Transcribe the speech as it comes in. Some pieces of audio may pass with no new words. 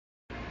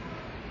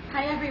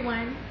Hi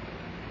everyone,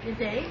 good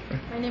day.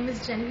 My name is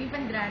Viva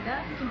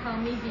Andrada. You can call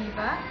me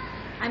Viva.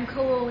 I'm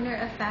co-owner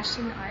of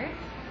Fashion Art.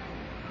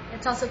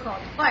 It's also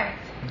called Fart.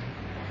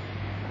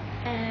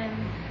 And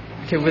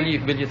Okay, will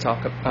you talk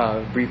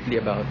briefly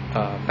about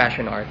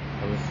fashion art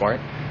or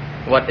fart?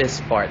 What is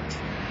fart?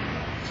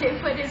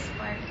 okay, what is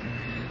Fart?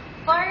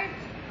 Fart,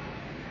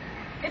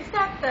 it's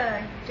not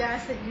the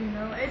gas that you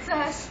know. It's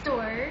a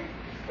store.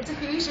 It's a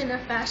fusion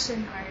of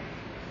fashion art.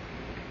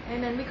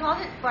 And then we call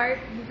it fart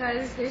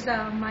because there's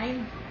a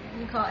mind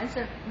recall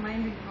instead of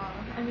mind recall.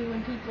 I mean,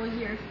 when people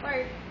hear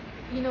fart,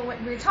 you know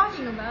what we're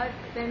talking about.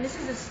 Then this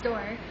is a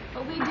store.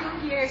 What we do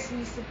here is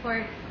we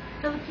support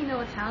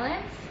Filipino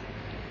talents,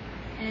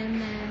 and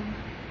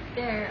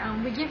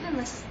then we give them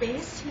a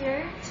space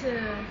here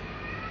to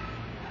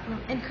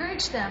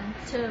encourage them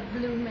to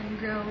bloom and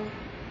grow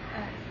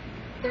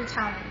their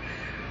talents.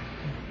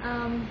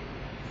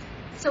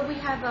 So we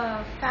have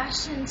a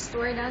fashion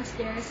store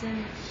downstairs,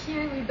 and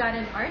here we've got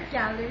an art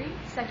gallery,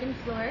 second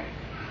floor.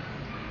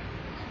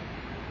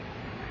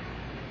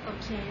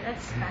 Okay,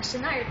 that's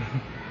fashion art.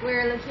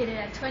 We're located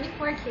at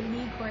 24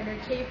 KD, corner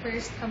K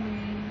First,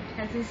 Kamuning,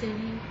 Quezon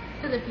City,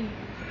 Philippines.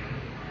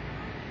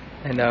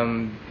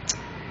 And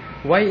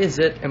why is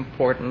it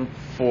important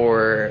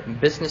for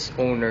business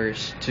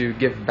owners to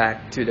give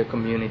back to the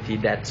community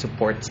that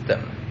supports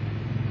them?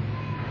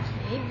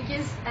 Okay,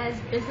 because as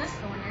business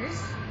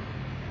owners,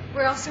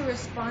 we're also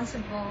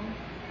responsible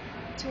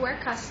to our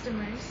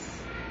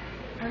customers,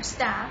 our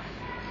staff,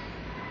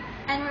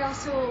 and we're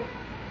also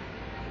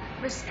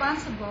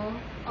responsible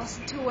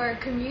also to our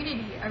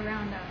community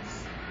around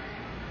us.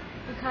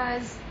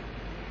 Because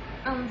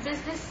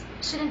business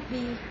shouldn't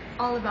be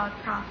all about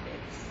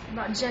profits,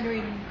 about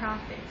generating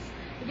profits,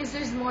 because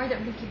there's more that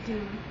we could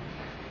do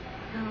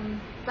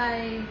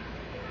by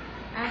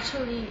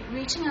actually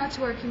reaching out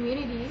to our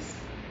communities.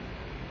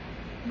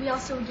 We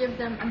also give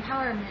them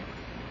empowerment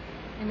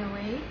in a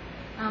way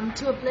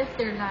to uplift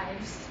their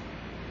lives.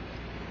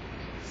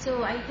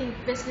 So I think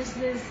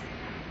businesses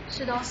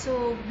should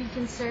also be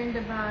concerned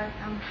about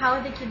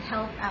how they can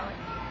help out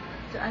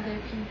to other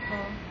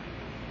people,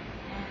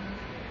 and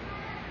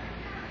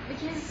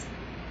because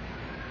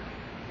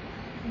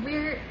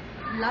we're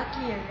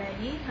lucky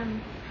already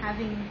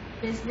having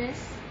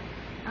business,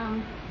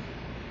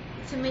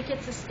 to make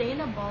it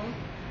sustainable,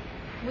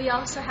 we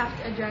also have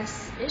to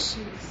address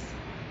issues.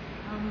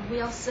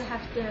 We also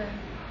have to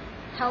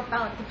help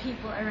out the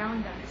people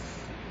around us.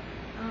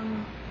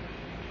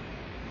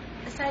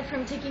 Aside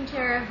from taking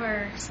care of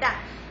our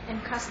staff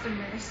and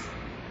customers,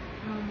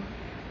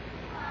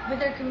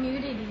 with our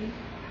community,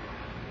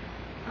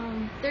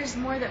 there's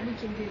more that we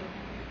can do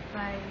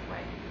by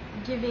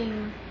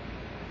giving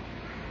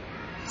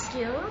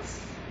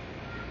skills.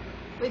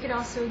 We could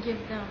also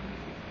give them,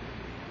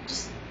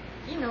 just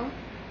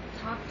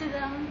talk to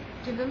them,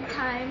 give them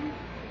time,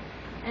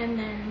 and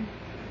then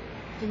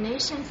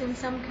donations in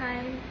some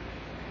kind.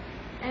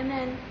 And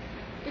then,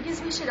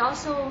 because we should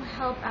also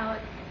help out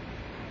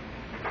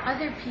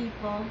other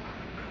people,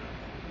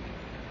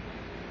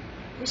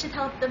 we should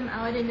help them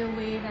out in a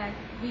way that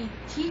we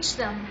teach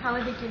them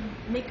how they can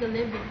make a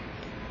living.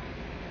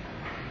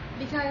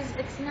 Because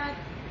it's not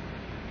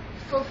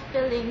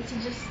fulfilling to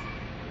just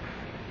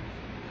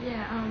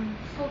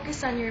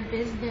focus on your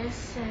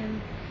business,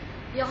 and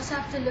you also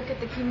have to look at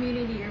the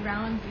community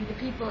around you, the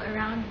people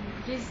around you,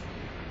 because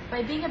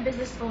by being a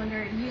business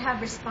owner, you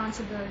have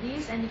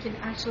responsibilities and you can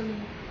actually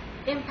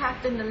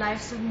impact on the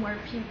lives of more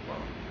people.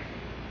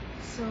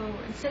 So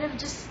instead of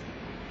just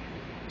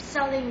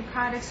selling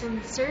products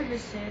and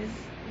services,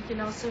 you can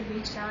also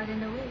reach out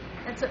in a way.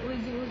 That's what we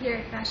do here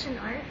at Fashion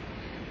Art.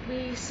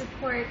 We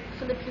support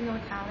Filipino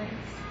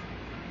talents.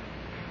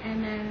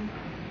 And then,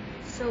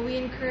 so we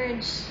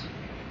encourage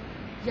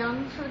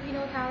young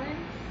Filipino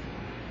talents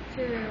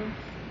to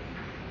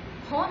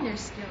hone their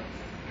skills.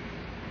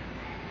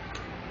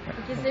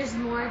 Because there's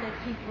more that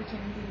people can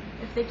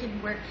do if they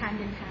can work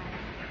hand in hand,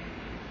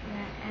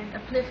 and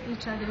uplift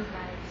each other's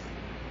lives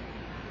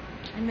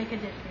and make a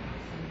difference.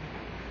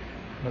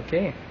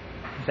 Okay,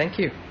 thank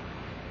you.